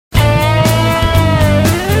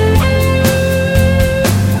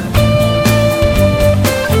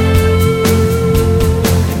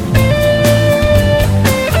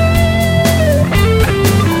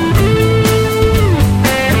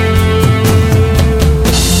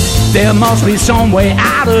There must be some way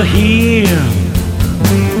out of here,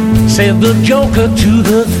 said the joker to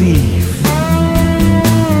the thief.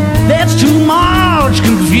 There's too much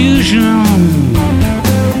confusion,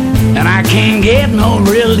 and I can't get no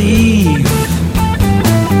relief.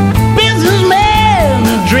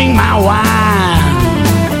 Businessmen drink my wine,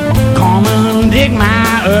 come and dig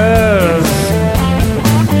my earth.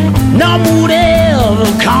 No mood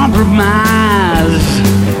ever compromise,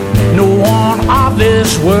 no one of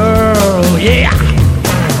this world, yeah.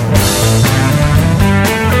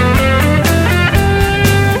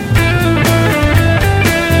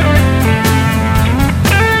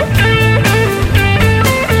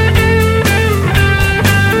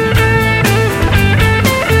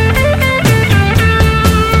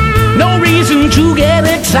 No reason to get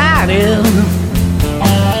excited,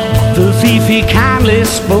 the thief he kindly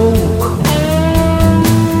spoke.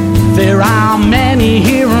 There are many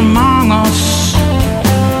here among us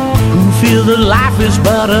who feel that life is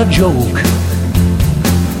but a joke.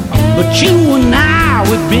 But you and I,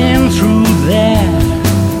 we've been through that,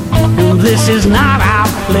 and this is not our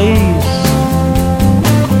place.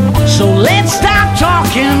 So let's stop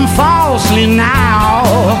talking falsely now,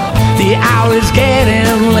 the hour is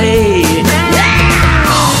getting late.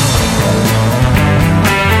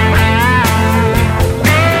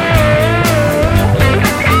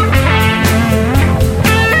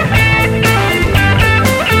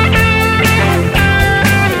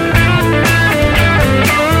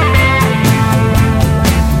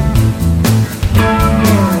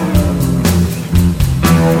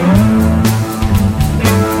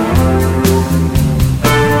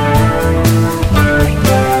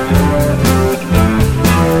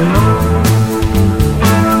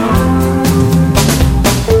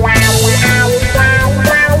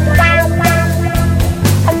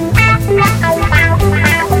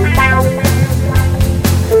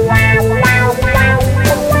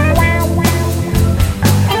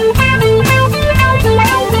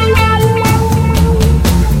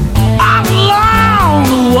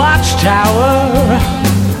 Watchtower,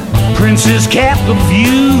 princes kept the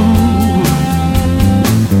view,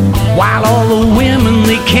 while all the women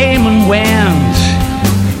they came and went,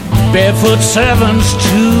 barefoot servants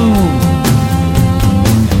too.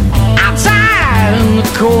 Outside in the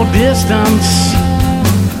cold distance,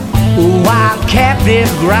 a wildcat did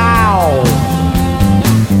growl.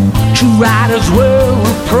 Two riders were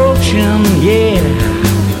approaching, yeah,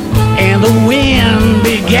 and the wind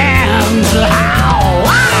began to howl.